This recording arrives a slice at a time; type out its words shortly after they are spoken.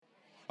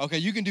Okay,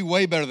 you can do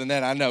way better than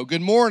that, I know.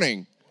 Good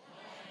morning.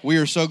 We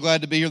are so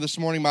glad to be here this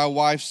morning. My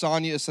wife,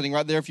 Sonia, is sitting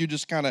right there. If you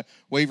just kind of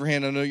wave your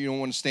hand, I know you don't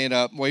want to stand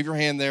up. Wave your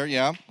hand there,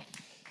 yeah.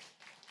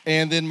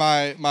 And then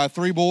my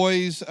three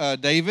boys,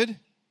 David,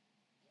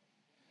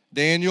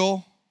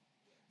 Daniel,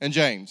 and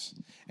James.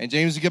 And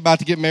James is about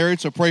to get married,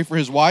 so pray for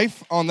his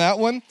wife on that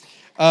one.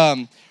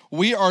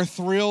 We are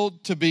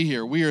thrilled to be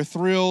here. We are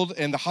thrilled,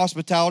 and the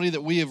hospitality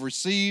that we have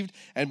received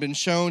and been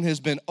shown has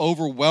been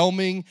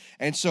overwhelming.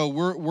 And so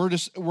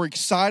we're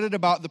excited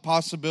about the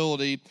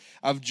possibility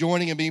of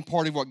joining and being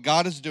part of what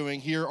God is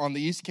doing here on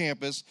the East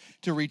Campus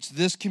to reach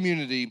this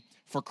community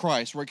for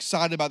Christ. We're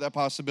excited about that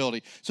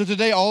possibility. So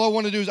today, all I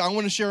want to do is I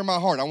want to share my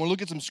heart. I want to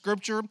look at some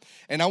scripture,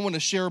 and I want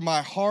to share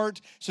my heart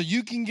so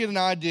you can get an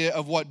idea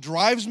of what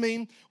drives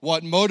me,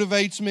 what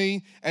motivates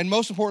me, and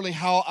most importantly,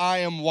 how I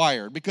am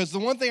wired. Because the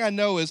one thing I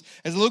know is,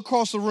 as I look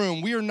across the room,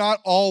 we are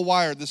not all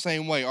wired the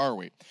same way, are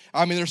we?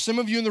 I mean, there's some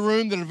of you in the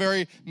room that are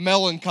very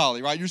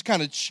melancholy, right? You're just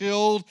kind of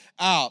chilled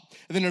out.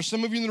 And then there's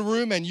some of you in the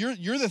room, and you're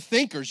the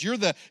thinkers. You're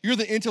the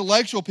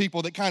intellectual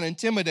people that kind of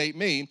intimidate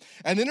me.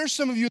 And then there's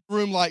some of you in the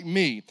room like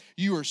me.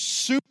 You are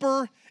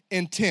super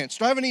intense.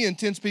 Do I have any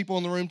intense people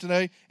in the room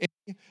today?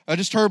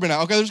 Just Turban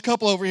now. Okay, there's a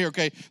couple over here.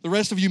 Okay, the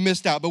rest of you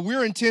missed out. But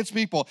we're intense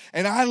people,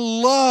 and I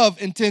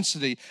love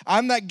intensity.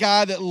 I'm that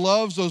guy that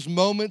loves those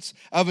moments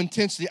of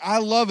intensity. I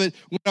love it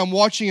when I'm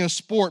watching a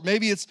sport.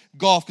 Maybe it's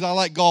golf, because I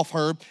like golf,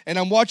 Herb. And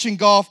I'm watching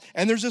golf,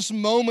 and there's this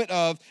moment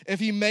of, if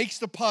he makes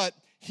the putt,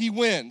 he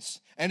wins.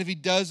 And if he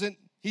doesn't,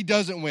 he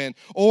doesn't win.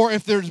 Or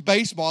if there's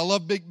baseball, I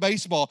love big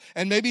baseball,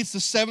 and maybe it's the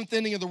 7th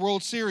inning of the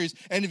World Series,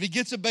 and if he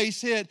gets a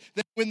base hit,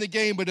 they win the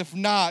game, but if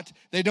not,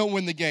 they don't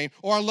win the game.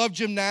 Or I love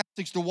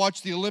gymnastics, to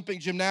watch the Olympic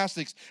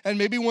gymnastics, and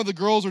maybe one of the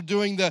girls are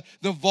doing the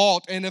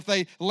vault, and if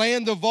they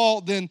land the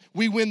vault, then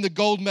we win the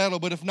gold medal,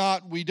 but if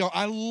not, we don't.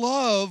 I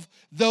love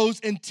those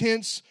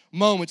intense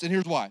moments, and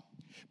here's why.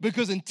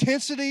 Because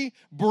intensity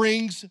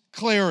brings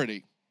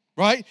clarity.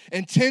 Right?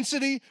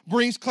 Intensity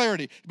brings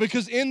clarity.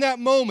 Because in that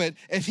moment,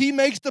 if he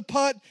makes the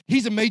putt,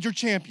 he's a major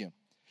champion.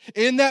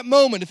 In that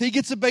moment, if he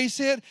gets a base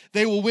hit,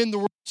 they will win the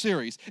World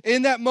Series.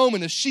 In that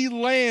moment, if she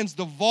lands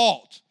the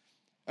vault,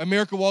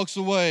 America walks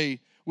away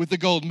with the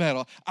gold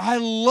medal. I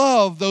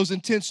love those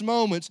intense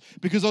moments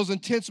because those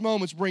intense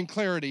moments bring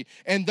clarity.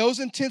 And those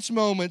intense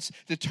moments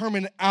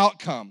determine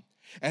outcome.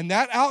 And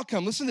that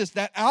outcome, listen to this,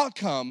 that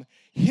outcome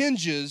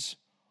hinges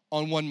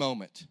on one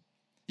moment.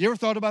 You ever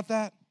thought about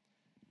that?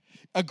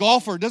 A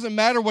golfer, it doesn't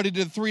matter what he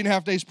did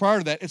 3.5 days prior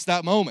to that, it's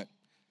that moment.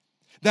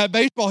 That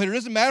baseball hitter, it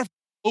doesn't matter if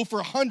he goes for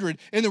 100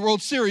 in the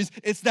World Series,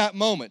 it's that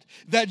moment.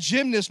 That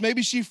gymnast,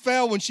 maybe she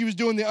fell when she was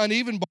doing the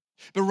uneven bar,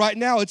 but right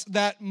now it's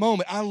that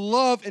moment. I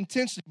love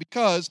intensity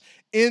because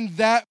in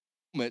that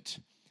moment,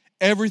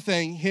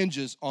 everything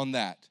hinges on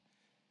that.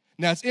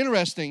 Now, it's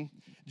interesting.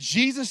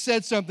 Jesus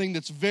said something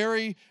that's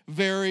very,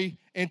 very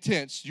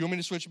intense. You want me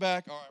to switch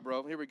back? All right,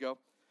 bro, here we go.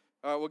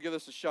 All right, we'll give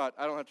this a shot.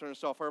 I don't have to turn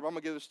this off, Herb. I'm going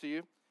to give this to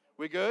you.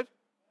 We good?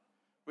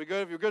 We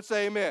good? If you're good,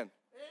 say amen. Amen.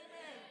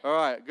 All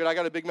right, good. I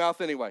got a big mouth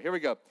anyway. Here we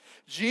go.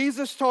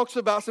 Jesus talks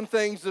about some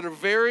things that are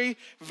very,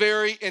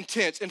 very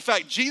intense. In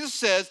fact, Jesus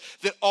says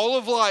that all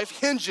of life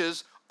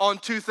hinges on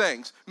two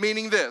things,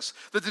 meaning this,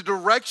 that the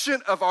direction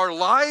of our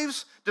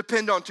lives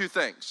depend on two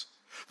things.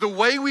 The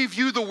way we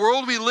view the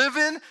world we live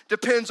in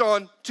depends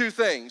on two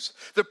things.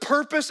 The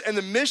purpose and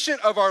the mission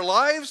of our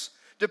lives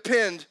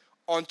depend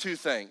on two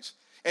things.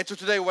 And so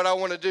today what I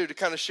want to do to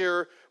kind of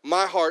share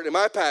my heart and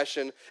my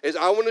passion is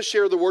I want to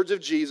share the words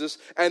of Jesus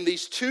and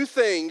these two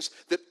things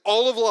that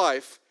all of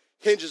life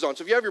hinges on.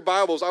 So if you have your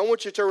Bibles, I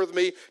want you to turn with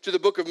me to the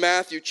book of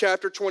Matthew,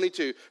 chapter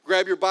 22.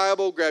 Grab your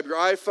Bible, grab your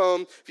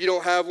iPhone. If you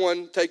don't have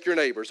one, take your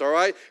neighbor's, all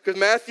right? Because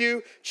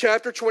Matthew,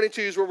 chapter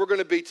 22 is where we're going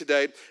to be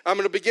today. I'm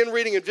going to begin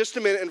reading in just a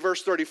minute in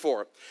verse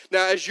 34.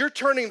 Now, as you're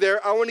turning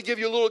there, I want to give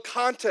you a little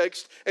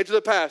context into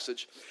the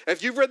passage.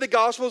 If you've read the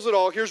Gospels at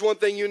all, here's one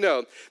thing you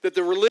know, that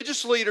the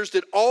religious leaders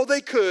did all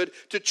they could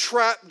to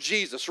trap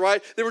Jesus,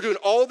 right? They were doing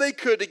all they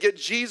could to get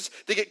Jesus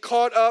to get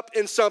caught up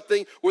in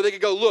something where they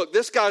could go, look,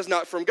 this guy's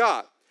not from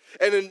God.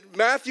 And in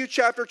Matthew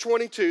chapter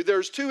 22,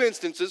 there's two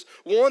instances.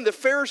 One, the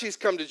Pharisees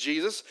come to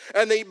Jesus,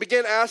 and they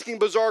begin asking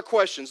bizarre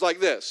questions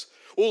like this.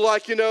 Well,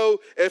 like, you know,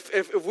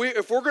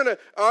 if we're going to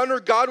honor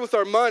God with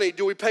our money,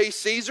 do we pay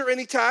Caesar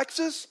any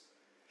taxes?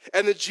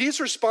 And then Jesus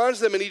responds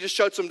to them, and he just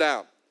shuts them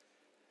down.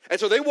 And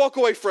so they walk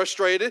away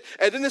frustrated.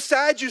 And then the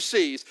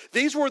Sadducees,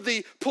 these were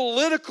the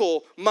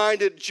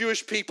political-minded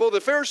Jewish people. The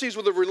Pharisees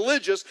were the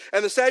religious,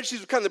 and the Sadducees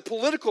were kind of the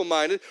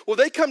political-minded. Well,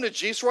 they come to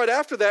Jesus right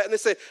after that, and they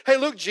say, hey,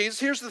 look, Jesus,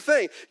 here's the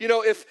thing. You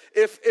know, if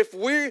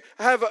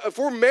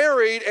we're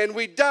married and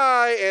we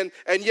die,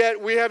 and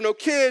yet we have no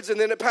kids, and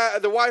then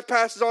the wife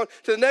passes on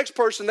to the next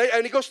person,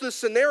 and he goes to this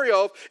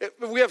scenario of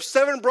if we have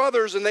 7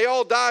 brothers, and they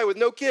all die with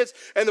no kids,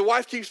 and the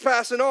wife keeps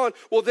passing on,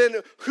 well, then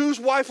whose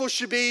wife will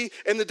she be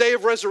in the day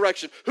of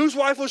resurrection? Whose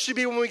wife will she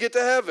be when we get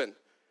to heaven?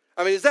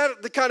 I mean, is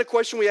that the kind of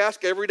question we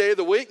ask every day of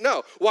the week?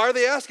 No. Why are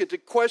they asking? To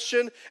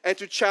question and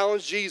to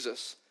challenge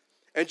Jesus.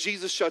 And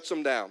Jesus shuts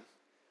them down.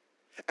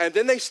 And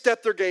then they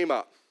step their game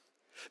up.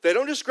 They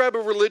don't just grab a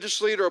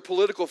religious leader or a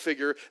political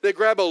figure. They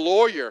grab a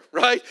lawyer,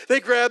 right? They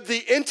grab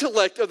the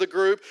intellect of the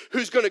group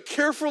who's going to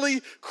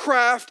carefully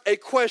craft a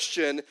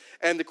question.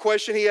 And the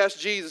question he asked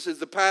Jesus is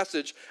the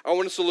passage I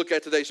want us to look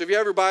at today. So if you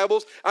have your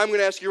Bibles, I'm going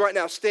to ask you right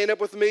now, stand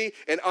up with me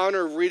in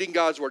honor of reading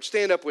God's word.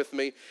 Stand up with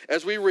me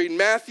as we read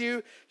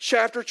Matthew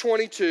chapter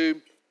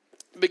 22,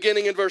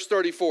 beginning in verse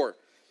 34.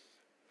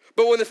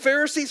 But when the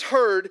Pharisees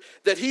heard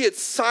that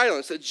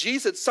that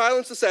Jesus had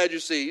silenced the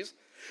Sadducees,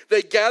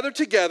 they gathered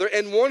together,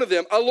 and one of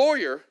them, a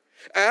lawyer,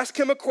 asked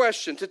him a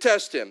question to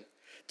test him.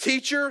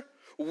 Teacher,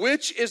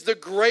 which is the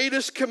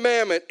greatest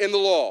commandment in the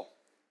law?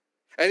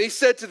 And he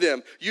said to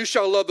them, you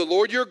shall love the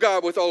Lord your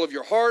God with all of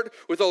your heart,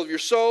 with all of your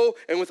soul,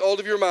 and with all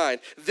of your mind.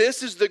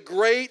 This is the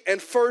great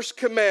and first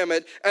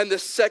commandment, and the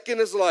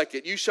second is like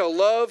it. You shall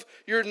love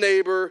your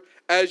neighbor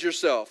as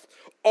yourself.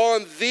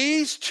 On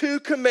these two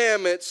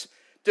commandments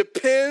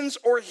depends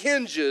or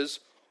hinges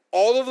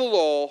all of the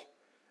law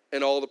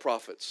and all the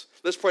prophets.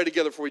 Let's pray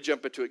together before we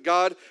jump into it.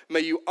 God, may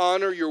you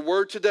honor your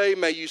word today.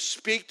 May you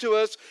speak to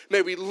us.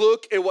 May we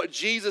look at what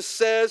Jesus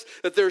says,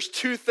 that there's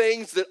two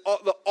things that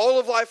all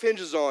of life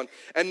hinges on,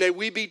 and may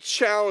we be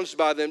challenged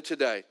by them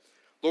today.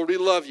 Lord, we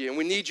love you, and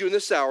we need you in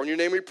this hour. In your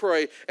name we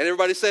pray. And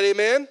everybody said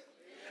amen?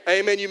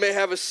 Amen. You may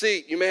have a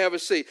seat. You may have a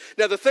seat.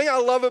 Now, the thing I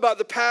love about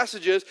the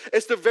passage is,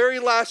 it's the very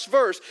last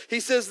verse. He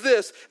says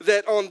this,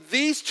 that on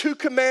these two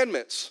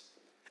commandments,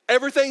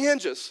 everything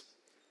hinges.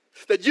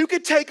 That you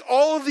could take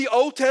all of the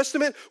Old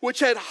Testament, which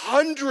had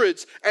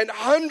hundreds and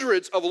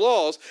hundreds of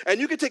laws,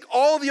 and you could take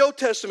all of the Old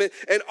Testament,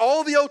 and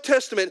all the Old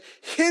Testament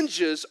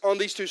hinges on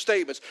these two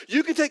statements.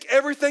 You can take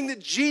everything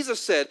that Jesus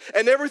said,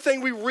 and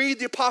everything we read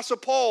the Apostle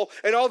Paul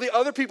and all the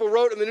other people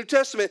wrote in the New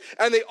Testament,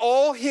 and they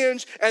all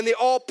hinge, and they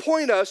all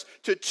point us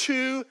to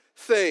two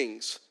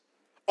things.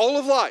 All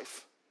of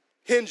life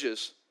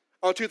hinges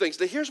on two things.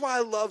 Now, here's why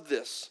I love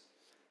this.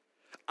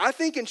 I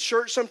think in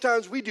church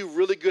sometimes we do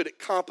really good at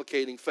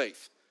complicating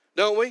faith.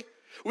 Don't we?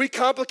 We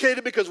complicate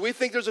it because we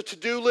think there's a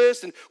to-do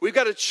list and we've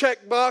got a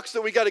check box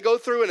that we got to go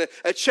through and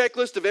a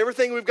checklist of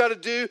everything we've got to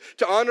do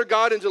to honor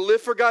God and to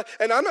live for God.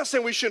 And I'm not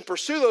saying we shouldn't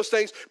pursue those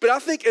things, but I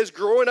think as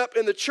growing up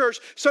in the church,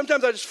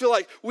 sometimes I just feel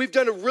like we've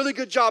done a really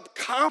good job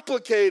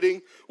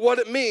complicating what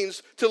it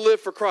means to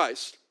live for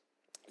Christ.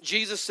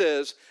 Jesus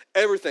says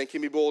everything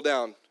can be boiled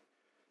down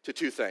to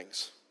two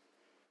things.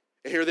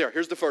 And here they are.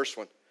 Here's the first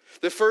one.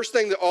 The first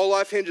thing that all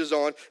life hinges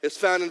on is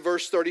found in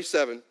verse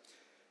 37.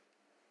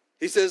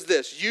 He says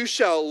this, you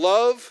shall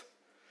love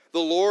the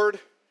Lord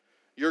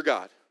your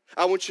God.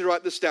 I want you to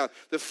write this down.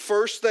 The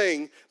first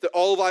thing that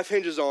all of life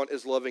hinges on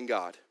is loving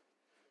God.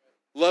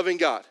 Loving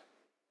God.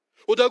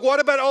 Well, Doug,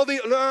 what about all the,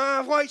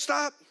 wait,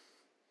 stop.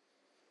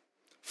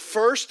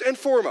 First and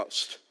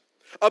foremost,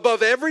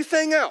 above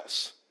everything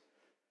else,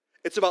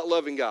 it's about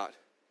loving God.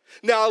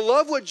 Now, I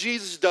love what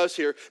Jesus does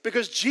here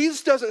because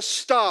Jesus doesn't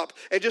stop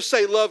and just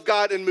say, love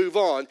God and move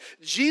on.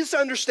 Jesus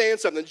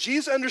understands something.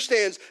 Jesus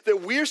understands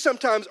that we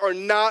sometimes are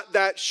not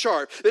that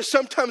sharp, that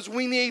sometimes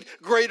we need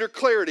greater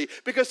clarity.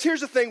 Because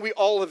here's the thing we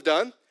all have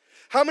done.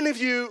 How many of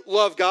you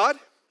love God?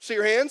 See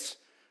your hands?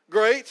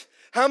 Great.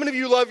 How many of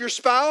you love your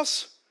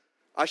spouse?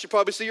 I should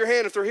probably see your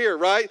hand if they're here,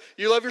 right?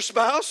 You love your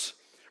spouse,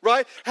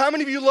 right? How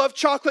many of you love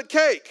chocolate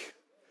cake?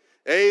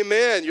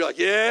 Amen. You're like,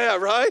 yeah,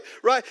 right?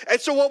 And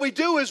so what we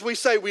do is we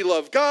say we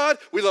love God,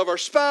 we love our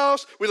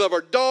spouse, we love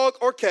our dog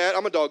or cat.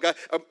 I'm a dog guy,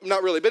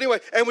 not really, but anyway,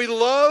 and we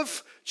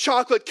love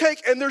chocolate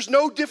cake, and there's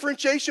no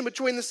differentiation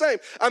between the same.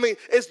 I mean,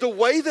 is the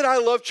way that I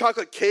love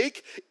chocolate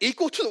cake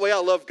equal to the way I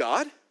love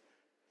God?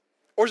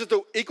 Or is it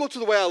equal to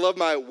the way I love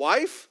my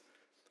wife?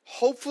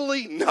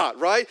 Hopefully not,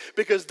 right?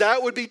 Because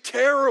that would be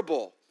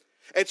terrible.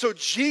 And so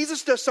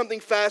Jesus does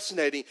something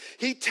fascinating.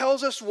 He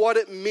tells us what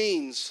it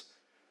means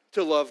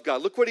to love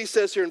God. Look what he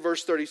says here in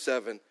verse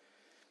 37.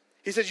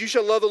 He says, you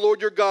shall love the Lord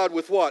your God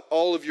with what?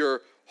 All of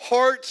your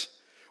heart,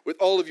 with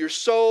all of your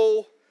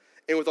soul,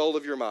 and with all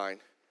of your mind.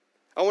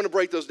 I want to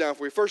break those down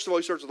for you. First of all,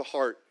 he starts with the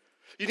heart.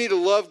 You need to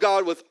love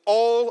God with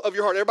all of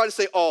your heart. Everybody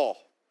say all.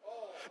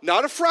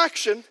 Not a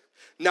fraction,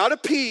 not a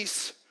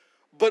piece,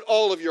 but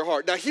all of your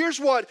heart. Now here's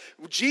what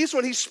Jesus,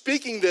 when he's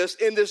speaking this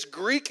in this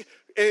Greek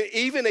and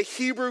even a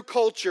Hebrew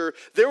culture,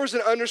 there was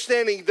an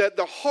understanding that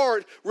the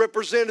heart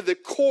represented the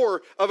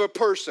core of a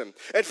person.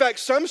 In fact,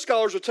 some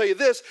scholars will tell you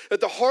this,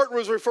 that the heart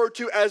was referred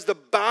to as the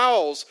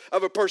bowels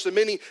of a person,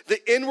 meaning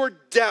the inward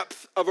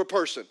depth of a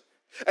person.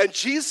 And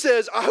Jesus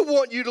says, I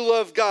want you to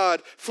love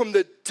God from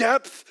the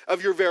depth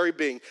of your very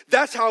being.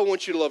 That's how I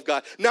want you to love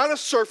God. Not a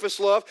surface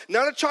love,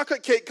 not a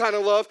chocolate cake kind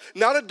of love,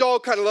 not a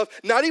dog kind of love,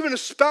 not even a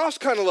spouse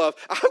kind of love.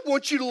 I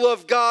want you to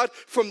love God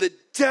from the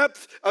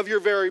depth of your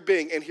very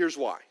being. And here's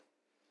why.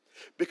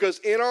 Because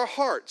in our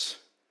hearts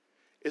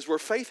is where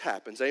faith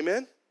happens,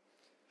 amen?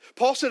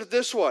 Paul said it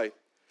this way,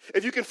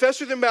 if you confess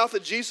with your mouth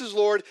that Jesus is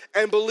Lord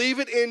and believe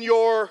it in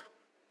your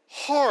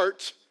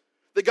heart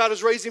that God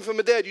is raising from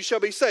the dead, you shall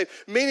be saved.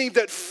 Meaning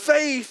that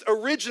faith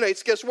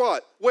originates, guess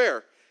what?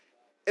 Where?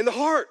 In the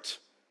heart.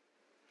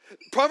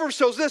 Proverbs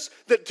tells this,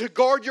 that to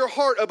guard your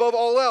heart above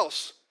all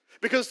else,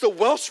 because it's the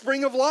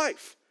wellspring of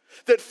life.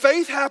 That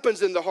faith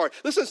happens in the heart.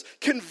 Listen,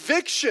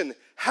 conviction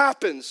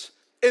happens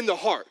in the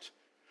heart.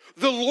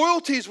 The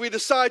loyalties we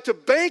decide to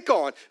bank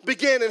on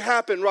begin and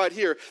happen right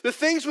here. The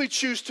things we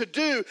choose to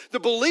do, the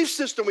belief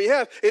system we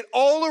have, it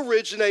all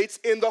originates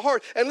in the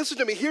heart. And listen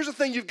to me, here's the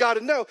thing you've got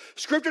to know.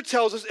 Scripture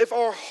tells us if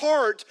our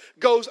heart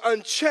goes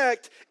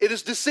unchecked, it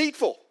is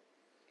deceitful.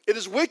 It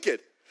is wicked.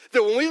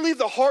 That when we leave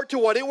the heart to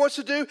what it wants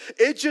to do,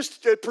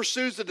 it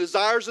pursues the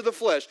desires of the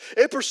flesh.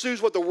 It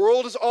pursues what the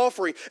world is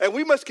offering. And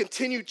we must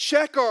continue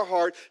check our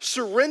heart,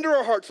 surrender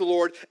our heart to the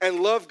Lord,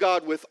 and love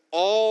God with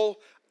all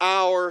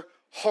our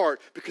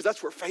heart, because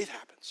that's where faith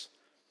happens.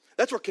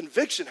 That's where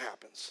conviction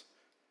happens.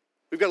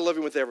 We've got to love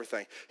him with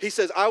everything. He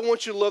says, I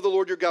want you to love the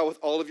Lord your God with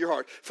all of your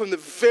heart. From the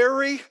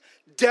very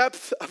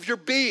depth of your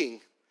being,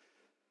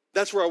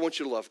 that's where I want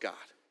you to love God.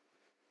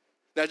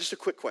 Now, just a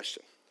quick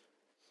question.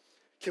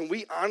 Can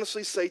we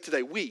honestly say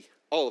today,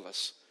 all of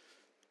us,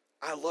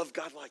 I love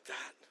God like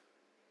that?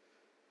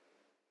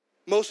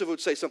 Most of us would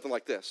say something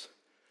like this.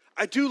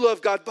 I do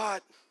love God,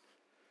 but.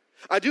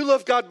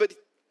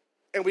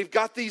 And we've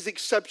got these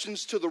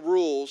exceptions to the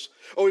rules,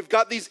 or we've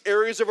got these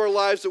areas of our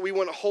lives that we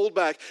want to hold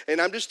back. And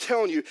I'm just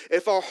telling you,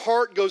 if our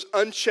heart goes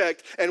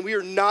unchecked and we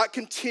are not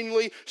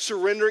continually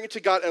surrendering it to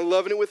God and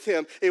loving it with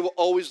him, it will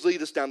always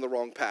lead us down the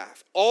wrong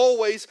path.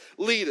 Always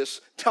lead us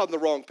down the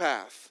wrong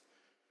path.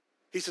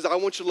 He says, I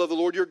want you to love the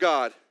Lord your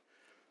God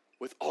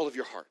with all of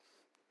your heart,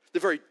 the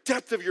very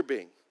depth of your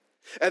being.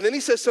 And then he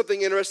says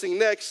something interesting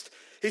next.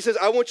 He says,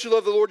 I want you to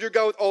love the Lord your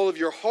God with all of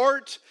your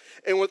heart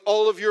and with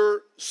all of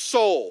your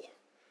soul.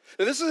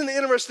 Now, this is an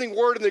interesting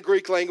word in the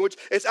Greek language.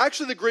 It's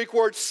actually the Greek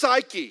word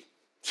psyche.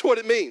 That's what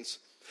it means.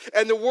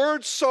 And the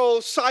word soul,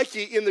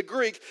 psyche, in the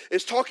Greek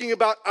is talking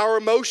about our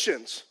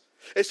emotions.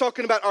 It's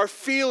talking about our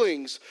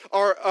feelings,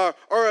 our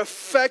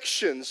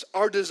affections,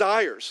 our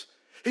desires.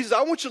 He says,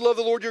 I want you to love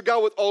the Lord your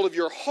God with all of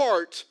your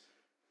heart,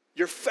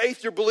 your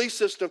faith, your belief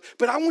system,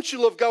 but I want you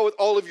to love God with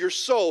all of your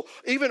soul,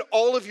 even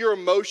all of your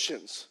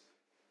emotions.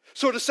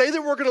 So to say that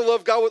we're going to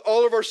love God with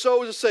all of our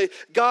soul is to say,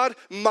 God,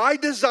 my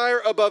desire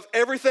above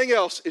everything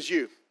else is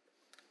you.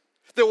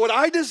 That what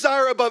I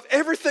desire above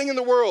everything in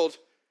the world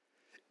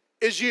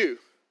is you.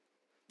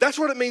 That's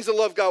what it means to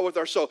love God with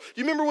our soul.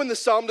 You remember when the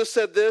psalmist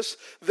said this,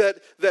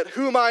 that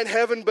who am I in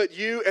heaven but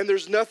you, and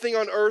there's nothing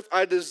on earth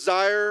I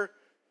desire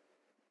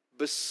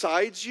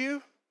besides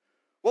you?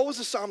 What was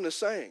the psalmist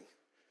saying?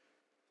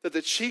 That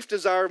the chief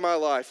desire of my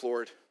life,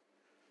 Lord,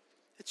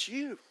 it's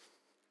you.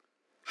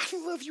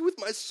 I love you with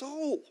my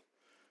soul.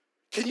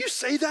 Can you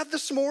say that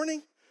this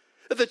morning?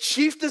 That the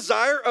chief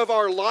desire of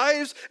our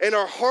lives and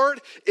our heart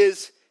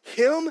is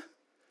him?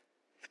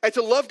 And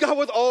to love God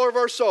with all of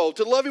our soul,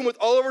 to love him with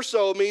all of our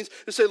soul means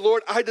to say,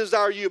 Lord, I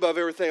desire you above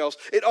everything else.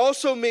 It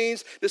also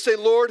means to say,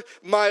 Lord,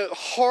 my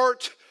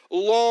heart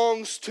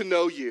longs to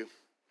know you.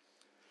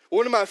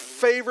 One of my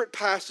favorite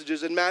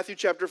passages in Matthew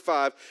chapter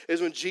 5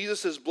 is when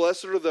Jesus says,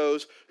 blessed are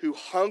those who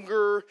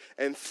hunger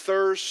and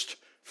thirst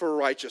for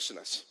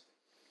righteousness.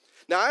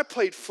 Now, I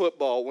played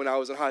football when I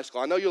was in high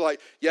school. I know you're like,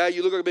 yeah,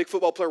 you look like a big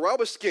football player. Well, I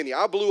was skinny.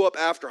 I blew up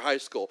after high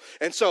school.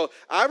 And so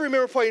I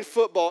remember playing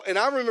football, and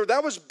I remember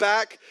that was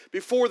back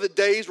before the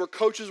days where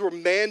coaches were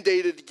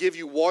mandated to give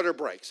you water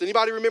breaks.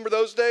 Anybody remember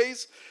those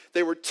days?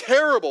 They were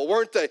terrible,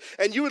 weren't they?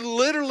 And you would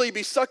literally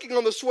be sucking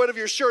on the sweat of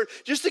your shirt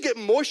just to get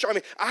moisture. I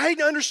mean, I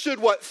understood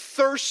what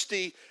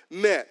thirsty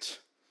meant.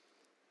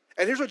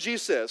 And here's what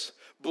Jesus says.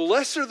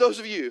 Blessed are those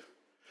of you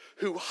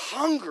who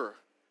hunger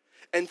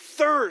and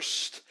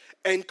thirst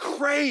and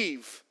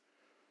crave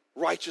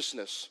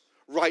righteousness,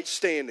 right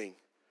standing,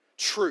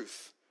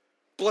 truth.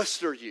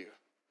 Blessed are you.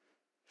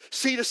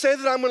 See, to say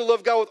that I'm going to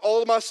love God with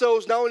all of my soul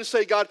is not only to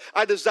say, God,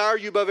 I desire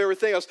you above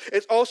everything else.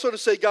 It's also to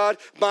say, God,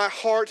 my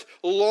heart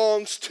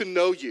longs to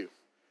know you.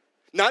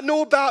 Not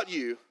know about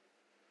you,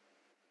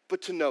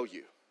 but to know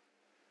you.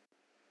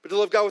 But to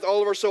love God with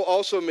all of our soul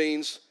also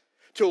means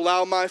to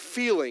allow my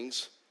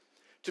feelings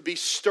to be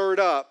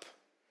stirred up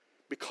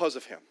because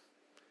of him.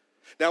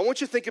 Now, I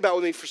want you to think about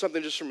with me for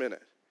something just for a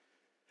minute.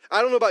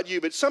 I don't know about you,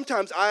 but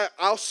sometimes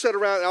I'll sit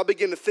around and I'll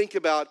begin to think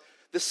about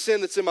the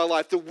sin that's in my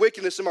life, the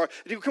wickedness in my heart.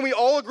 Can we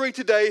all agree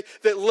today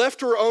that left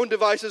to our own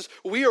devices,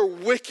 we are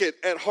wicked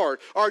at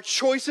heart? Our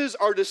choices,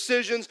 our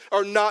decisions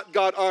are not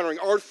God-honoring.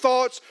 Our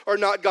thoughts are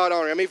not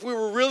God-honoring. I mean, if we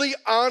were really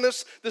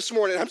honest this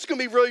morning, I'm just going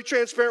to be really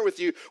transparent with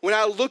you. When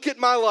I look at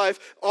my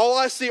life, all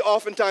I see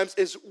oftentimes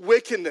is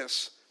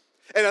wickedness.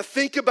 And I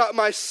think about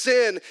my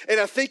sin, and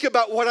I think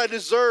about what I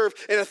deserve,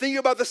 and I think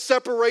about the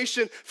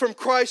separation from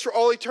Christ for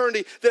all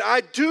eternity that I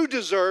do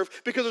deserve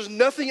because there's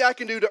nothing I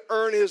can do to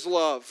earn his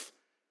love.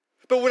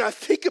 But when I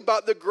think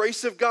about the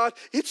grace of God,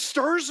 it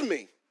stirs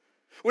me.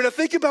 When I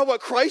think about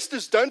what Christ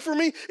has done for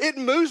me, it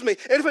moves me.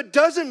 And if it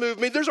doesn't move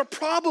me, there's a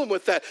problem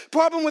with that.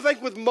 Problem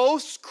with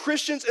most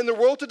Christians in the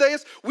world today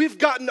is we've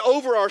gotten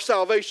over our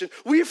salvation.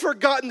 We've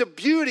forgotten the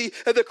beauty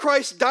that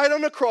Christ died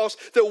on the cross,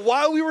 that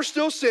while we were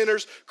still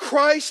sinners,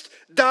 Christ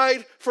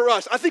died for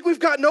us. I think we've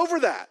gotten over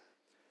that.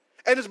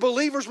 And as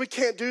believers, we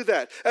can't do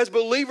that. As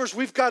believers,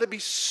 we've got to be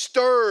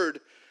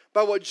stirred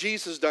by what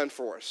Jesus has done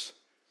for us.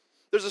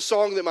 There's a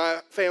song that my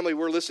family,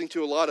 we're listening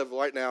to a lot of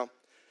right now.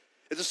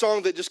 It's a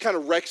song that just kind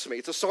of wrecks me.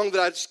 It's a song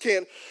that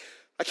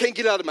I can't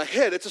get out of my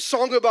head. It's a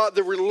song about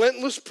the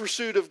relentless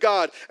pursuit of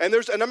God. And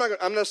I'm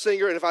not a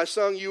singer, and if I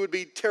sung, you would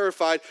be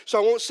terrified. So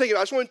I won't sing it.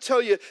 I just want to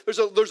tell you, there's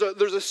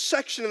a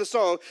section in the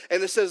song,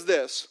 and it says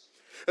this: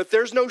 that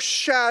there's no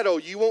shadow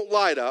you won't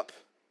light up,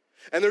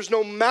 and there's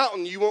no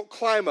mountain you won't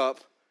climb up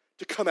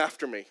to come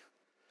after me.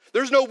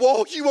 There's no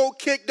wall you won't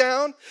kick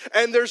down,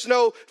 and there's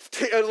no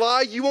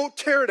lie you won't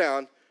tear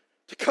down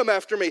to come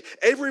after me.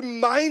 It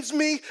reminds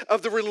me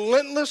of the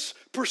relentless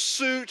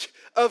pursuit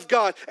of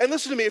God. And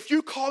listen to me, if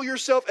you call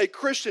yourself a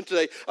Christian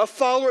today, a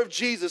follower of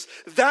Jesus,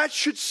 that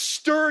should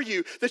stir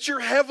you that your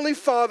Heavenly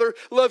Father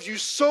loves you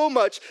so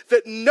much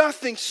that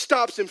nothing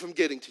stops him from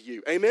getting to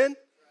you. Amen?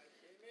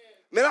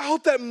 Man, I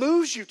hope that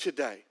moves you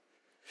today.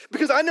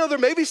 Because I know there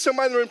may be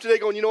somebody in the room today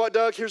going, you know what,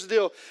 Doug, here's the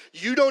deal.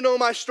 You don't know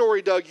my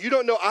story, Doug. You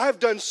don't know. I've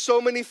done so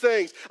many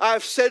things.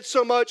 I've said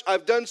so much.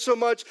 I've done so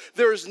much.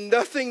 There is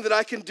nothing that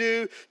I can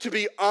do to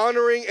be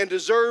honoring and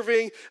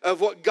deserving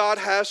of what God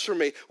has for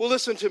me. Well,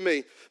 listen to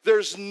me.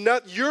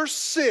 Your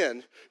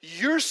sin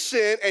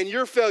and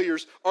your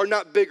failures are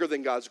not bigger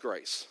than God's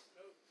grace.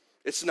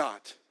 It's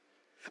not.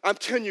 I'm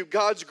telling you,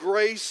 God's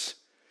grace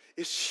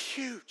is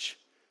huge.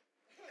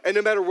 And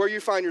no matter where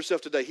you find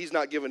yourself today, he's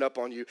not giving up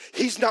on you.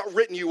 He's not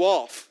written you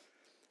off.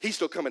 He's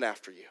still coming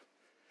after you.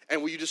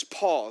 And will you just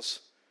pause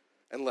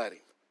and let him?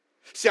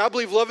 See, I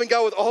believe loving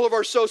God with all of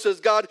our soul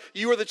says, God,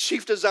 you are the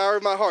chief desire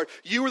of my heart.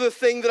 You are the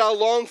thing that I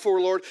long for,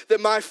 Lord,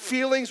 that my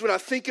feelings, when I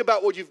think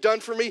about what you've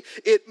done for me,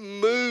 it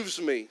moves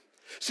me.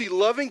 See,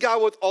 loving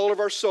God with all of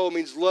our soul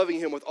means loving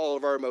him with all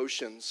of our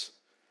emotions.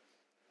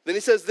 Then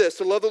he says this,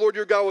 to love the Lord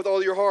your God with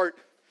all your heart,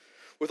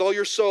 with all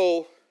your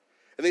soul,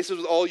 and then he says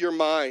with all your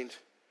mind.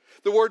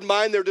 The word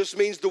mind there just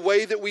means the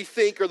way that we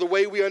think or the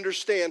way we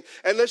understand.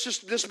 And let's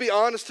just be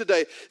honest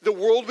today. The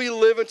world we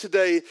live in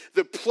today,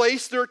 the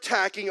place they're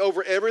attacking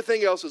over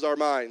everything else is our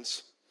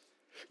minds.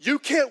 You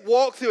can't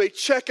walk through a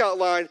checkout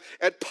line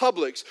at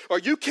Publix, or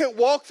you can't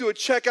walk through a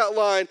checkout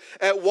line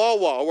at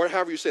Wawa, or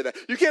however you say that.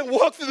 You can't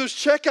walk through those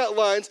checkout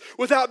lines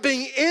without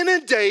being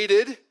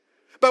inundated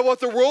by what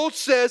the world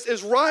says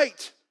is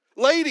right.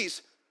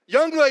 Ladies,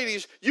 young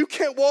ladies, you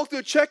can't walk through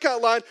a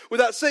checkout line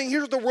without saying,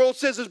 here's what the world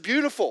says is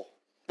beautiful.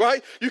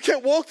 Right? You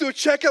can't walk through a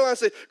checkout line and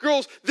say,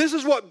 girls, this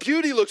is what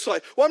beauty looks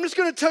like. Well, I'm just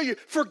going to tell you,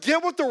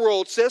 forget what the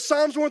world says.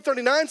 Psalms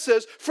 139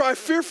 says, for I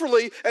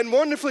fearfully and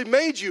wonderfully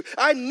made you.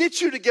 I knit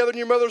you together in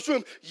your mother's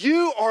womb.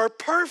 You are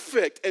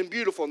perfect and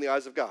beautiful in the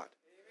eyes of God.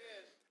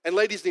 Amen. And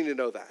ladies need to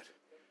know that.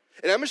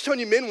 And I'm just telling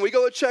you, men, when we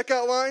go to the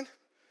checkout line,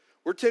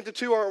 we're tempted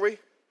too, aren't we?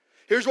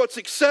 Here's what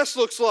success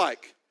looks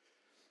like.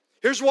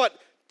 Here's what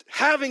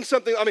having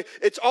something,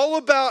 it's all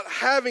about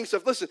having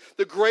stuff. Listen,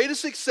 the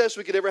greatest success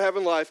we could ever have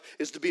in life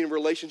is to be in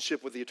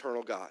relationship with the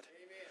eternal God.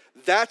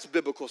 Amen. That's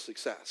biblical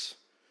success,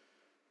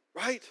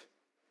 right?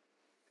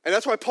 And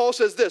that's why Paul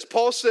says this.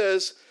 Paul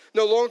says,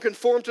 no longer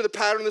conform to the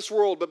pattern of this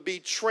world, but be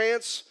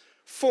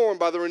transformed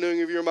by the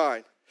renewing of your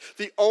mind.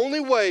 The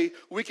only way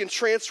we can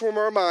transform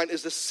our mind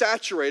is to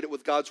saturate it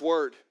with God's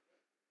word.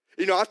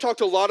 You know, I've talked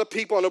to a lot of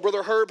people, I know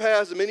Brother Herb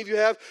has, and many of you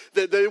have,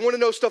 that they want to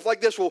know stuff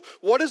like this. Well,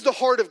 what is the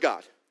heart of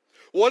God?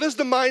 What is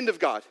the mind of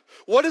God?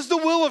 What is the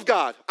will of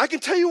God? I can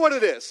tell you what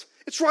it is.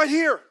 It's right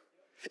here.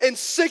 In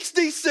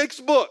 66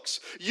 books.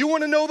 You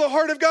want to know the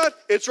heart of God?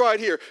 It's right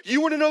here.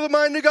 You want to know the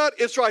mind of God?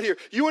 It's right here.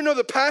 You want to know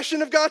the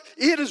passion of God?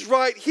 It is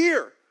right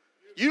here.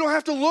 You don't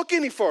have to look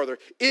any farther.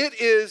 It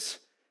is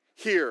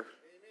here. Amen.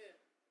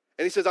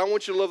 And he says, I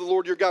want you to love the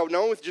Lord your God, not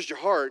only with just your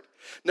heart,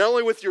 not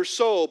only with your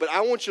soul, but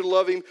I want you to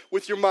love him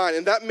with your mind.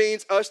 And that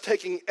means us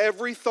taking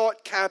every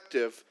thought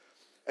captive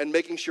and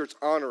making sure it's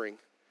honoring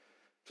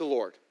to the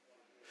Lord.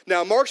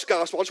 Now, Mark's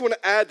gospel, I just want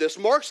to add this.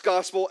 Mark's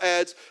gospel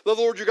adds, love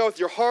the Lord your God with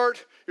your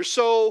heart, your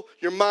soul,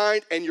 your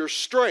mind, and your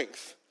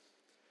strength.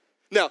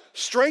 Now,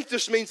 strength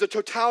just means the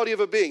totality of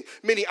a being,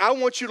 meaning I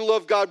want you to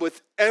love God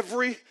with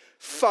every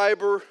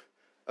fiber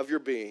of your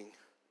being.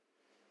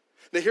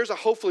 Now, here's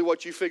hopefully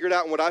what you figured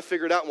out and what I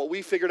figured out and what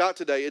we figured out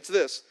today. It's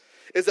this,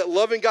 is that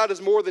loving God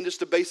is more than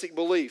just a basic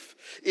belief.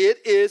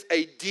 It is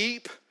a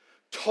deep,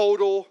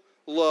 total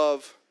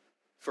love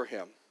for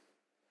him.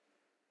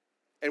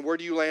 And where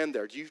do you land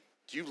there? Do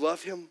you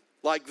love him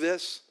like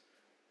this?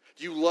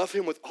 Do you love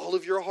him with all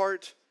of your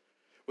heart,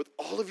 with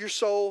all of your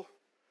soul,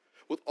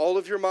 with all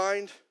of your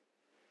mind,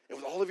 and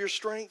with all of your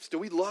strength? Do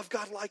we love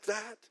God like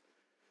that?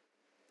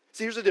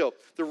 See, here's the deal.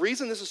 The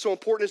reason this is so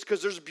important is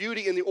because there's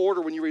beauty in the order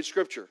when you read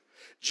Scripture.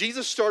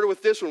 Jesus started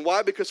with this one.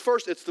 Why? Because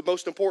first, it's the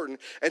most important.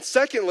 And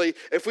secondly,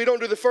 if we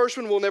don't do the first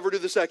one, we'll never do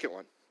the second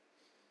one.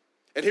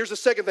 And here's the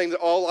second thing that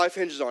all life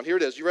hinges on. Here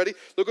it is. You ready?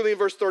 Look with me in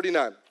verse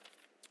 39.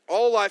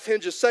 All life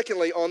hinges,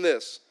 secondly, on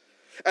this.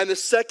 And the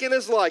second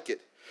is like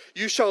it.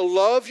 You shall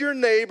love your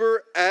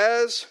neighbor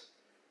as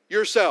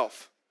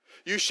yourself.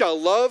 You shall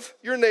love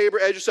your neighbor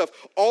as yourself.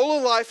 All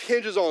of life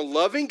hinges on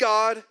loving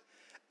God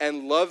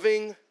and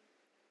loving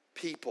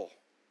people.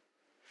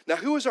 Now,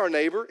 who is our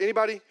neighbor?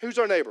 Anybody? Who's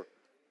our neighbor?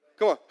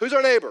 Come on. Who's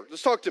our neighbor?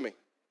 Let's talk to me.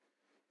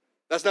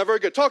 That's not very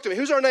good. Talk to me.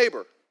 Who's our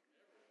neighbor?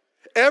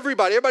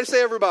 Everybody. Everybody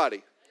say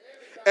everybody.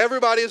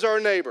 Everybody is our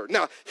neighbor.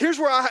 Now, here's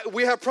where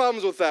we have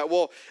problems with that.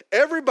 Well,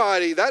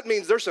 everybody, that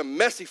means there's some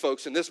messy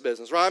folks in this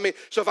business, right? I mean,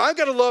 so if I've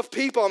got to love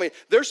people, I mean,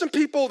 there's some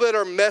people that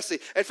are messy.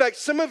 In fact,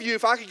 some of you,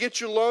 if I could get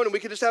you alone and we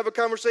could just have a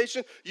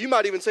conversation, you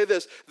might even say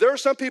this. There are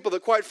some people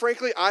that, quite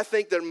frankly, I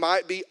think that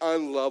might be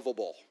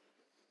unlovable,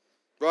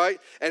 right?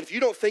 And if you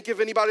don't think of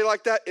anybody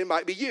like that, it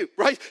might be you,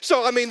 right?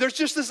 So, I mean, there's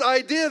just this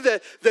idea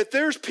that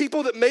there's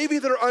people that maybe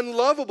that are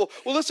unlovable.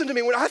 Well, listen to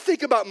me. When I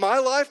think about my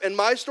life and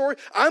my story,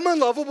 I'm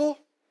unlovable.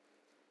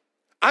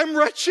 I'm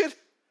wretched,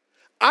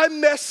 I'm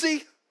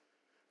messy,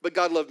 but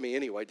God loved me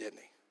anyway, didn't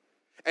he?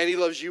 And he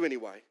loves you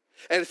anyway.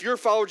 And if you're a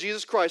follower of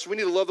Jesus Christ, we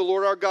need to love the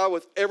Lord our God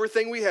with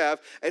everything we have.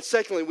 And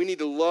secondly, we need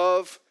to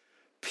love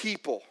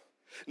people.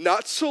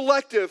 Not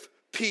selective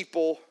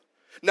people,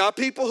 not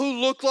people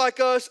who look like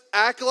us,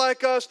 act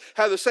like us,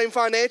 have the same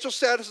financial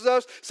status as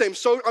us,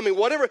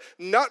 whatever.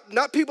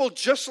 Not people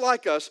just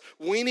like us.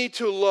 We need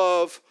to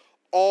love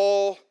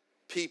all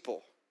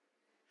people.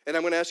 And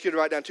I'm going to ask you to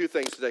write down two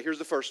things today. Here's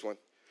the first one.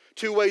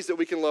 Two ways that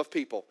we can love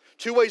people.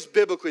 Two ways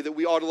biblically that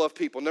we ought to love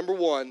people. Number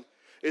one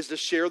is to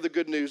share the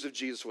good news of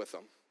Jesus with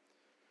them.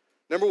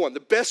 Number one, the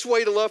best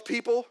way to love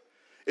people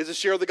is to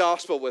share the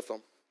gospel with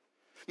them.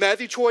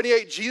 Matthew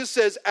 28, Jesus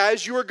says,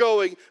 as you are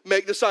going,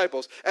 make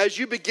disciples. As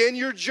you begin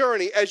your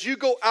journey, as you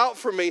go out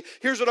from me,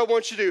 here's what I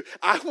want you to do.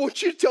 I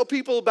want you to tell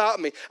people about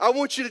me. I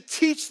want you to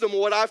teach them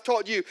what I've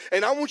taught you.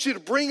 And I want you to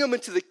bring them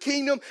into the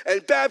kingdom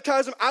and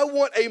baptize them. I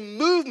want a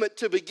movement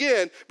to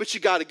begin, but you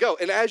got to go.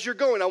 And as you're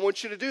going, I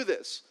want you to do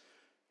this.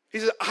 He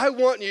says, I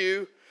want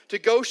you to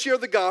go share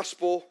the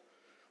gospel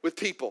with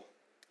people.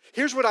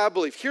 Here's what I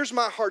believe. Here's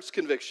my heart's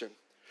conviction.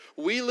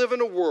 We live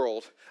in a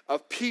world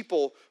of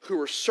people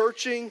who are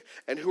searching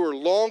and who are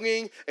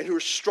longing and who are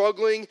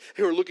struggling,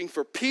 who are looking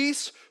for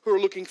peace, who are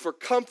looking for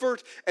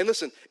comfort. And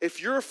listen, if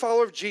you're a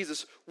follower of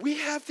Jesus, we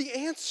have the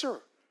answer,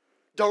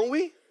 don't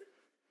we?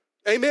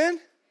 Amen?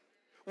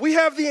 We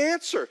have the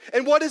answer.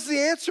 And what is the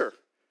answer?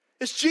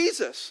 It's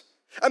Jesus.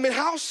 I mean,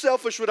 how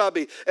selfish would I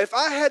be? If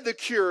I had the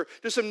cure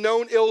to some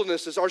known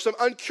illnesses or some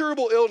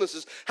uncurable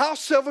illnesses, how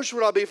selfish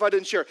would I be if I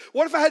didn't share?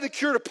 What if I had the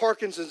cure to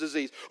Parkinson's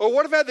disease? Or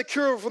what if I had the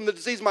cure from the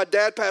disease my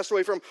dad passed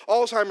away from,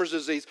 Alzheimer's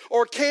disease,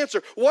 or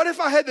cancer? What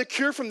if I had the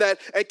cure from that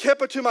and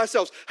kept it to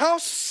myself? How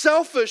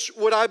selfish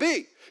would I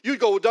be? You'd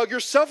go, well, Doug, your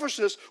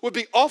selfishness would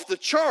be off the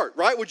chart,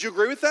 right? Would you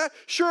agree with that?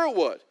 Sure it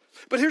would.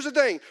 But here's the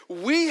thing.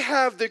 We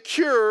have the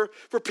cure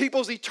for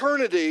people's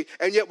eternity,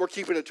 and yet we're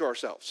keeping it to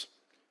ourselves.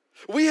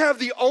 We have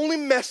the only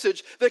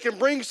message that can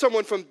bring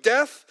someone from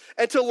death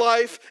and to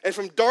life and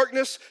from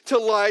darkness to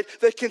light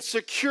that can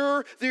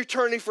secure the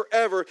eternity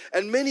forever.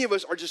 And many of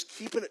us are just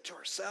keeping it to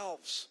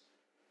ourselves.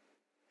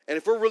 And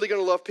if we're really going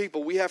to love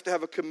people, we have to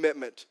have a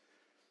commitment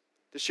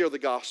to share the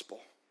gospel.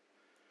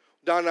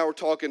 Don and I were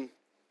talking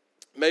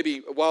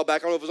maybe a while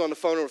back. I don't know if it was on the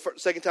phone or the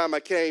second time I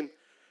came.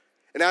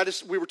 And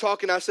we were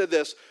talking. I said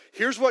this.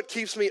 Here's what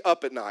keeps me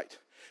up at night.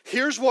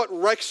 Here's what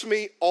wrecks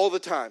me all the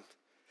time.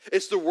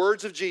 It's the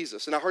words of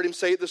Jesus, and I heard him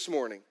say it this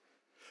morning.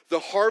 The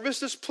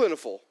harvest is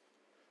plentiful,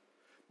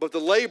 but the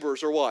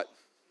laborers are what?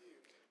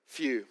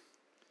 Few.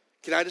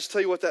 Can I just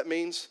tell you what that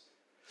means?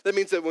 That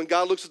means that when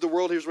God looks at the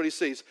world, here's what he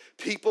sees.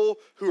 People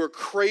who are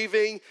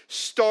craving,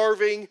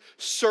 starving,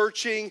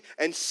 searching,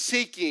 and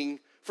seeking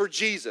for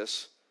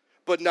Jesus,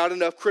 but not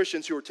enough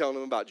Christians who are telling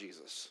them about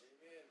Jesus.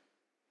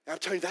 And I'm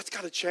telling you, that's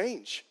got to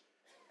change.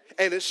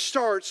 And it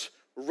starts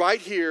right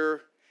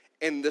here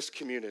in this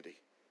community.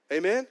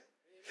 Amen?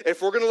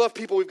 If we're going to love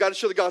people, we've got to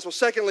share the gospel.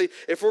 Secondly,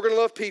 if we're going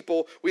to love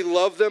people, we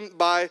love them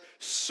by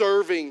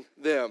serving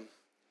them.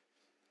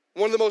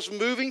 One of the most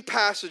moving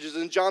passages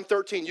in John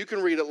 13, you can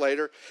read it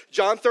later.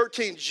 John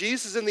 13,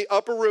 Jesus is in the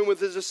upper room with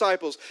his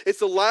disciples. It's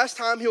the last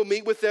time he'll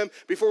meet with them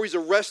before he's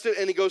arrested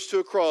and he goes to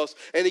a cross.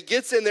 And he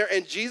gets in there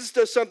and Jesus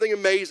does something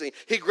amazing.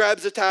 He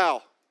grabs a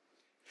towel.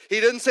 He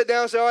doesn't sit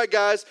down and say, all right,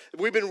 guys,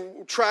 we've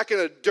been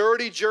tracking a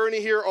dirty journey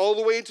here all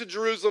the way into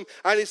Jerusalem.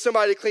 I need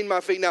somebody to clean my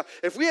feet. Now,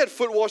 if we had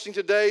foot washing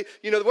today,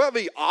 that would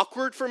be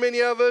awkward for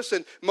many of us.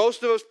 And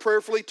most of us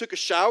prayerfully took a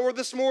shower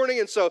this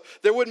morning. And so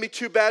there wouldn't be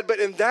too bad. But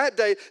in that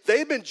day, they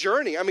had been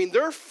journeying. I mean,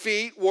 their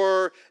feet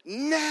were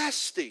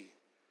nasty.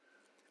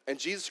 And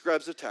Jesus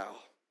grabs a towel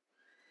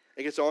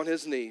and gets on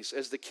his knees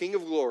as the King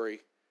of glory.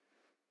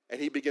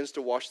 And he begins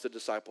to wash the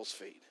disciples'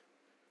 feet.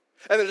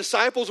 And the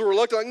disciples were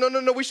reluctant, like,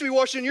 no, we should be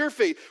washing your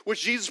feet,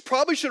 which Jesus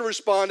probably should have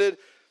responded,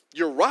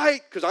 you're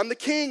right, because I'm the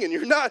king and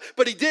you're not.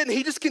 But he didn't.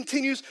 He just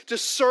continues to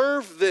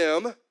serve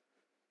them.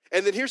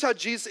 And then here's how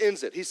Jesus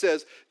ends it. He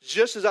says,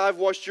 just as I've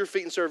washed your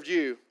feet and served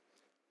you,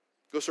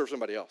 go serve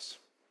somebody else.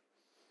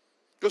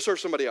 Go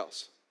serve somebody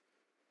else.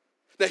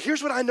 Now,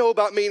 here's what I know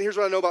about me and here's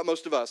what I know about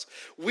most of us.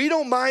 We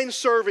don't mind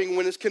serving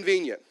when it's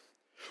convenient.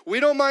 We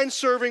don't mind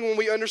serving when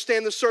we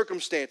understand the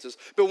circumstances.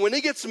 But when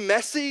it gets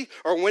messy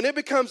or when it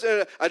becomes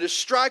a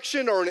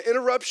distraction or an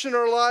interruption in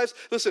our lives,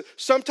 listen,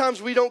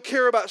 sometimes we don't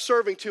care about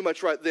serving too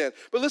much right then.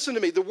 But listen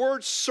to me, the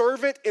word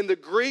servant in the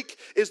Greek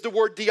is the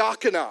word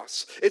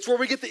diakonos. It's where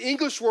we get the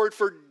English word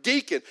for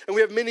deacon, and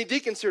we have many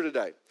deacons here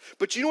today.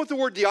 But you know what the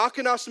word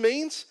diakonos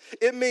means?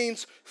 It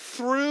means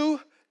through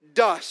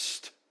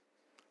dust.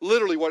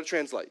 Literally what it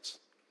translates.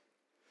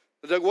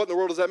 Doug, what in the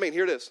world does that mean?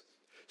 Here it is.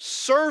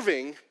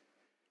 Serving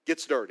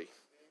gets dirty.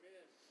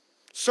 Amen.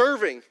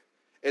 Serving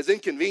is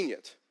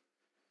inconvenient.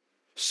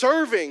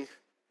 Serving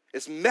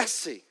is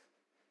messy.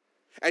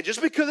 And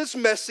just because it's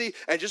messy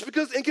and just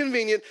because it's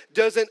inconvenient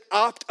doesn't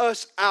opt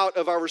us out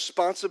of our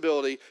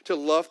responsibility to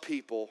love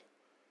people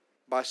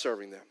by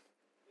serving them.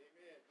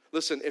 Amen.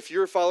 Listen, if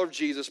you're a follower of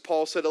Jesus,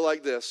 Paul said it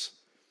like this,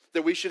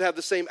 that we should have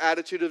the same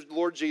attitude of the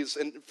Lord Jesus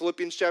in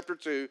Philippians chapter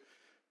 2,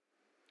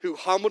 who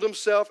humbled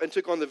himself and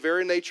took on the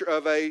very nature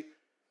of a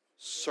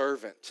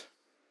servant.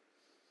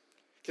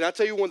 Can I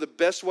tell you one of the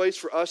best ways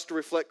for us to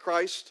reflect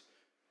Christ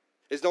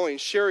is not only in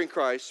sharing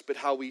Christ, but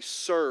how we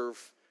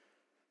serve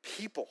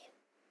people,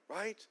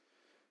 right?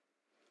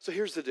 So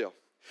here's the deal.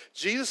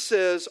 Jesus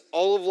says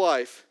all of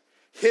life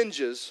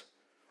hinges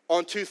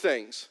on two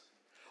things: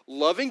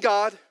 loving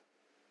God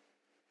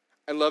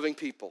and loving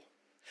people.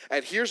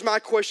 And here's my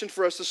question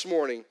for us this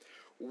morning.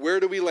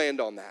 Where do we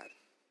land on that?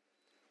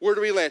 Where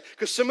do we land?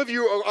 Because some of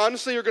you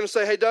honestly are going to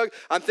say, hey, Doug,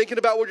 I'm thinking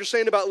about what you're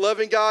saying about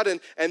loving God,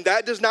 and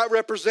that does not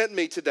represent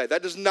me today.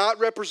 That does not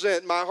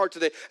represent my heart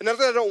today. And not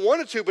that I don't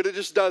want it to, but it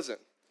just doesn't.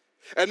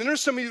 And then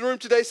there's some of you in the room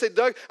today say,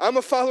 Doug, I'm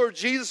a follower of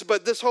Jesus,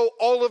 but this whole,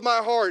 all of my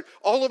heart,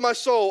 all of my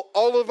soul,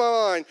 all of my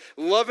mind,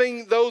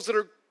 loving those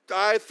that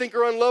I think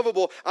are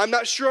unlovable, I'm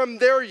not sure I'm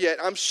there yet.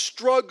 I'm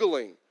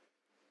struggling.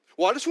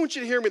 Well, I just want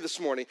you to hear me this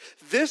morning.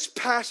 This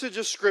passage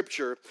of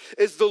Scripture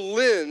is the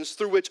lens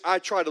through which I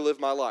try to live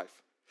my life.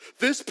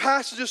 This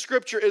passage of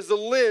Scripture is the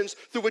lens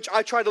through which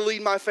I try to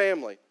lead my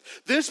family.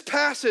 This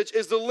passage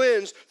is the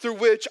lens through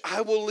which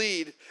I will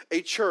lead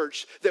a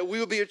church, that we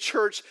will be a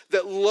church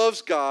that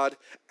loves God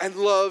and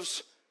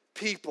loves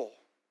people.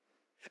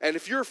 And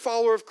if you're a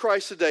follower of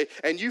Christ today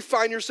and you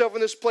find yourself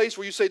in this place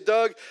where you say,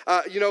 Doug,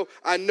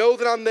 I know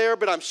that I'm there,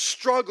 but I'm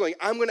struggling.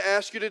 I'm going to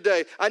ask you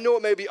today. I know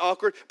it may be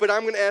awkward, but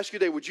I'm going to ask you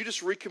today, would you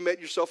just recommit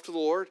yourself to the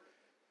Lord?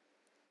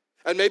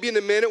 And maybe in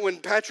a minute when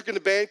Patrick and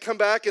the band come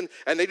back and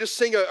they just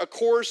sing a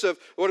chorus of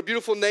what a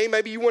beautiful name,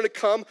 maybe you want to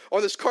come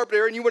on this carpet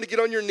area and you want to get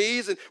on your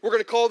knees, and we're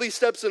going to call these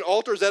steps an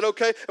altar. Is that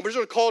okay? And we're just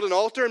going to call it an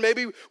altar, and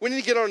maybe we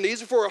need to get on our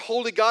knees before a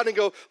holy God and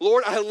go,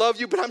 Lord, I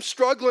love you, but I'm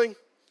struggling.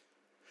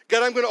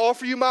 God, I'm going to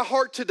offer you my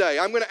heart today.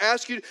 I'm going to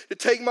ask you to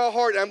take my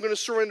heart and I'm going to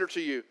surrender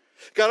to you.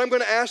 God, I'm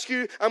going to ask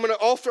you, I'm going to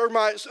offer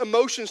my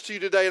emotions to you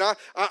today, and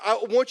I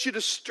want you to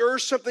stir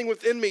something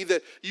within me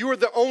that you are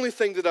the only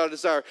thing that I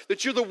desire,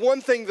 that you're the one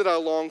thing that I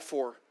long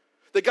for,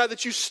 that God,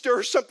 that you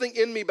stir something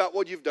in me about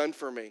what you've done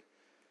for me.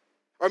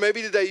 Or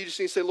maybe today you just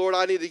need to say, Lord,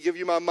 I need to give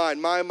you my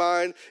mind. My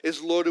mind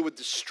is loaded with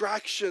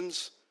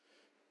distractions,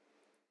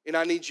 and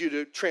I need you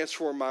to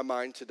transform my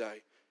mind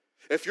today.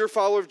 If you're a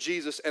follower of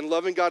Jesus and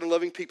loving God and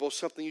loving people is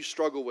something you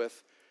struggle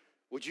with,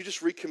 would you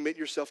just recommit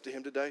yourself to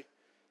him today?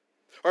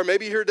 Or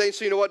maybe you're here today and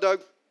say, you know what,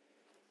 Doug?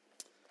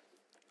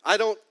 I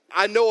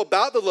know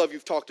about the love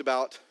you've talked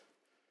about,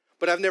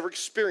 but I've never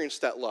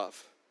experienced that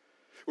love.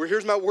 Well,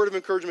 here's my word of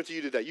encouragement to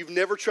you today. You've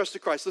never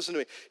trusted Christ. Listen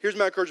to me. Here's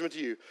my encouragement to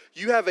you.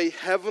 You have a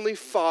heavenly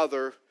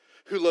Father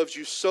who loves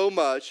you so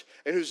much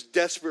and who's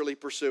desperately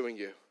pursuing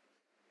you.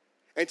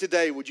 And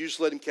today, would you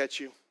just let him catch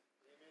you?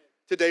 Amen.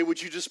 Today,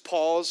 would you just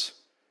pause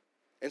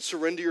and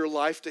surrender your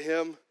life to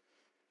him?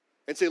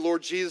 And say,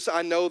 Lord Jesus,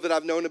 I know that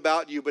I've known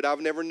about you, but I've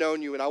never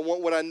known you. And I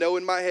want what I know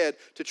in my head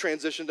to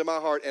transition to my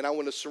heart, and I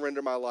want to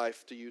surrender my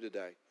life to you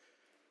today.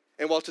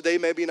 And while today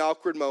may be an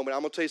awkward moment,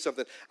 I'm going to tell you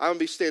something. I'm going to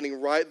be standing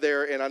right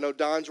there, and I know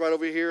Don's right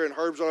over here and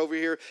Herb's right over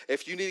here.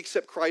 If you need to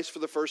accept Christ for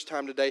the first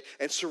time today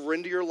and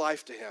surrender your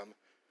life to him,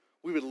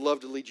 we would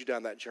love to lead you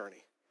down that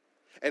journey.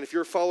 And if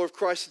you're a follower of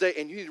Christ today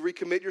and you need to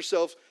recommit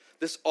yourself,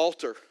 this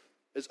altar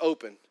is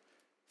open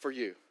for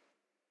you.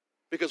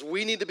 Because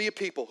we need to be a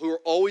people who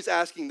are always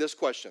asking this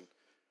question.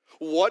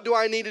 What do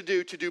I need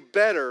to do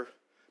better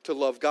to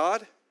love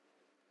God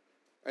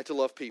and to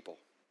love people?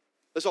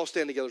 Let's all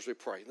stand together as we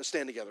pray. Let's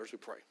stand together as we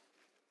pray.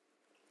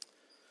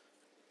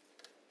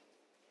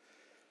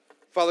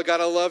 Father God,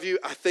 I love you.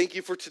 I thank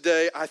you for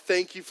today. I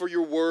thank you for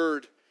your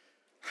word.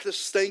 I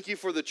just thank you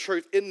for the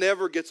truth. It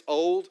never gets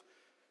old.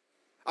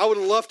 I would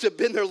love to have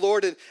been there,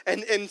 Lord,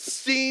 and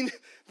seen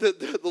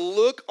the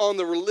look on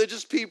the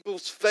religious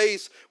people's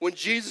face when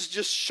Jesus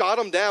just shot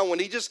them down, when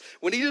he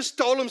just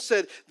told them,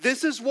 said,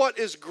 this is what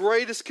is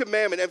greatest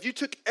commandment. If you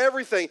took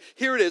everything,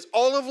 here it is,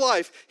 all of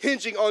life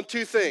hinging on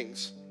two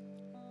things.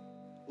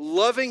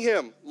 Loving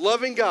him,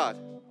 loving God,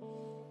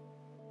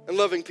 and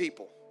loving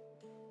people.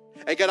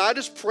 And God, I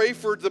just pray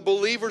for the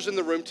believers in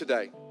the room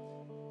today.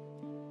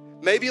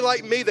 Maybe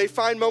like me, they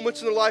find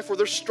moments in their life where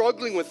they're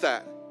struggling with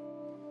that.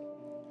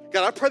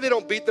 God, I pray they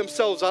don't beat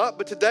themselves up,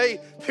 but today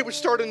they would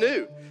start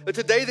anew. That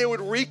today they would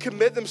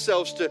recommit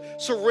themselves to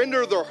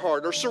surrender their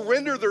heart or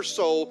surrender their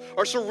soul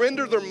or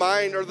surrender their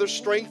mind or their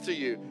strength to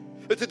you.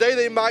 That today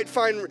they might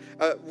find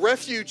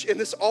refuge in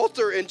this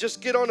altar and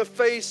just get on a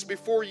face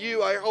before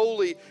you, our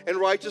holy and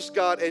righteous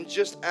God, and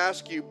just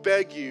ask you,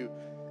 beg you,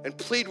 and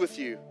plead with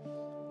you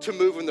to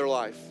move in their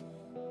life.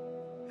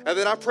 And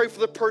then I pray for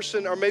the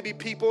person or maybe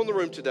people in the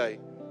room today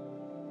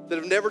that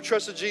have never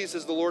trusted Jesus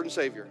as the Lord and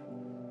Savior.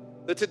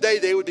 That today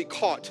they would be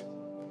caught.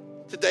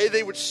 Today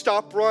they would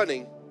stop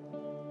running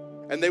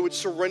and they would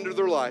surrender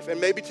their life. And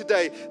maybe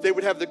today they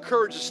would have the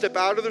courage to step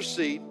out of their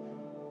seat,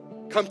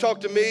 come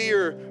talk to me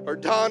or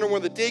Don or one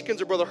of the deacons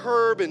or Brother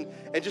Herb and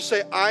just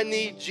say, I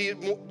need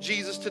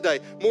Jesus today.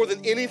 More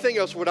than anything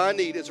else, what I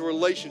need is a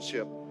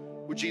relationship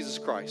with Jesus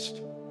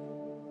Christ.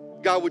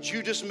 God, would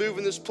you just move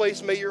in this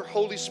place? May your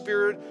Holy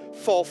Spirit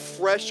fall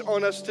fresh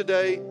on us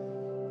today.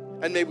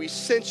 And may we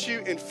sense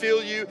you and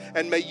feel you,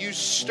 and may you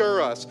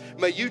stir us.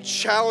 May you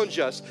challenge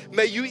us.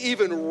 May you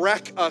even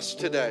wreck us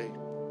today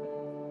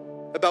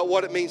about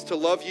what it means to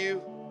love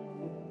you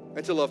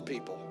and to love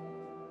people.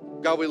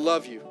 God, we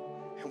love you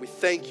and we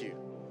thank you.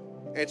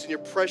 And it's in your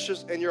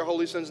precious and your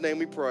holy Son's name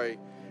we pray.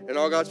 And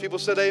all God's people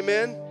said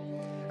amen.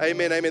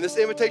 Amen, amen. This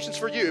invitation's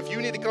for you. If you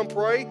need to come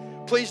pray,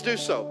 please do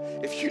so.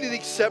 If you need to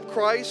accept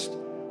Christ,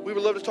 we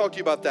would love to talk to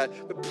you about that.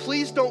 But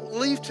please don't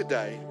leave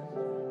today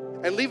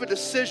and leave a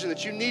decision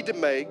that you need to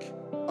make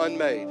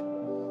unmade.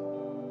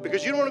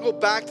 Because you don't want to go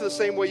back to the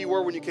same way you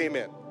were when you came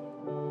in.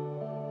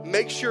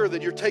 Make sure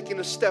that you're taking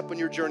a step on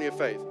your journey of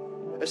faith,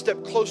 a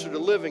step closer to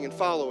living and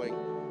following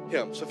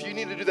Him. So if you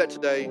need to do that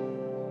today,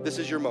 this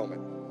is your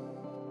moment.